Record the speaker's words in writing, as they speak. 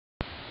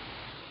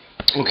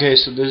Okay,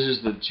 so this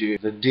is the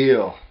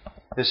deal.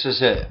 This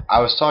is it. I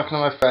was talking to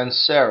my friend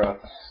Sarah,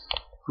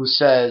 who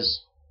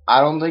says, I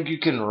don't think you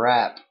can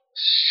rap.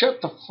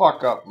 Shut the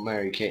fuck up,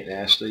 Mary Kate and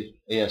Ashley.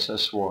 Yes, I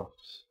swore.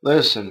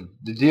 Listen,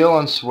 the deal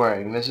on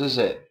swearing, this is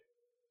it.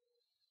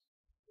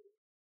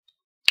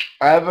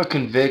 I have a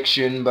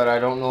conviction, but I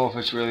don't know if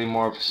it's really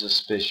more of a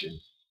suspicion.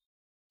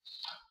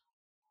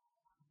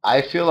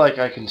 I feel like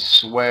I can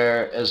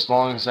swear as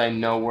long as I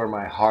know where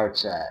my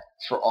heart's at.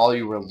 For all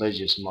you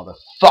religious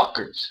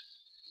motherfuckers.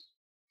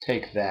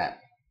 Take that.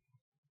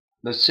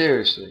 But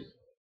seriously,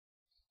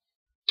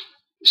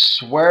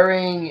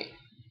 swearing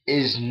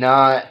is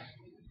not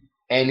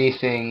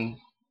anything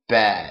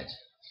bad,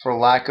 for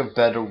lack of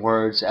better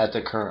words at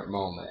the current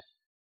moment.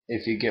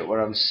 If you get what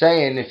I'm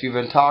saying, if you've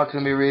been talking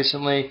to me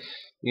recently,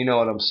 you know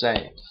what I'm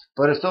saying.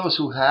 But if those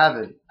who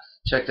haven't,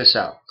 check this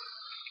out.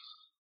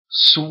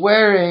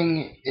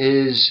 Swearing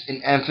is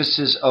an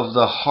emphasis of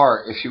the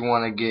heart if you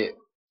want to get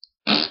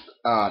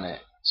on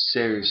it.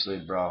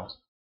 Seriously, bro.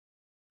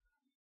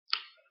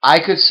 I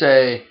could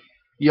say,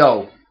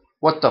 yo,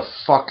 what the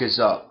fuck is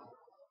up?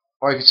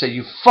 Or I could say,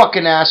 you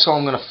fucking asshole,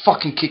 I'm gonna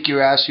fucking kick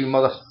your ass, you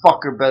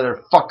motherfucker,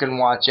 better fucking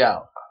watch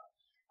out.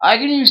 I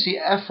can use the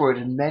F word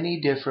in many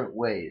different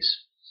ways,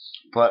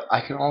 but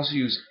I can also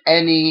use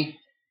any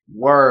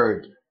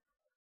word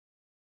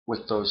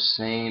with those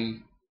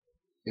same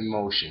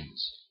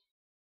emotions.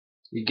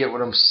 You get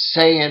what I'm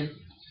saying?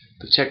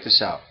 But check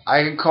this out.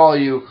 I can call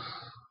you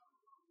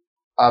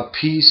a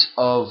piece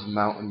of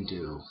Mountain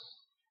Dew.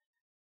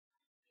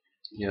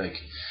 You're like,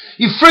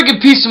 you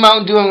friggin' piece of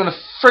Mountain Dew, I'm gonna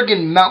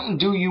friggin' Mountain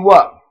Dew you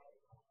up.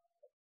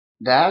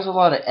 That has a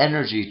lot of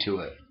energy to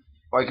it.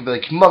 Or I can be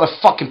like, you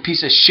motherfucking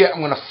piece of shit,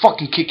 I'm gonna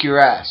fucking kick your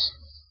ass.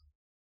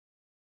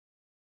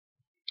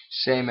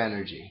 Same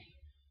energy.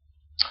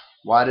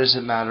 Why does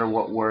it matter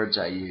what words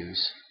I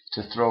use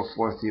to throw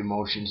forth the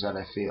emotions that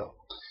I feel?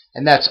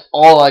 And that's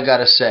all I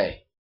gotta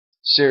say.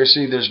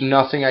 Seriously, there's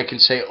nothing I can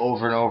say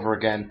over and over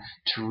again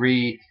to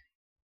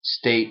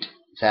restate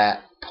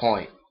that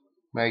point.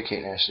 Mary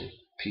Kate and Ashley,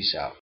 peace out.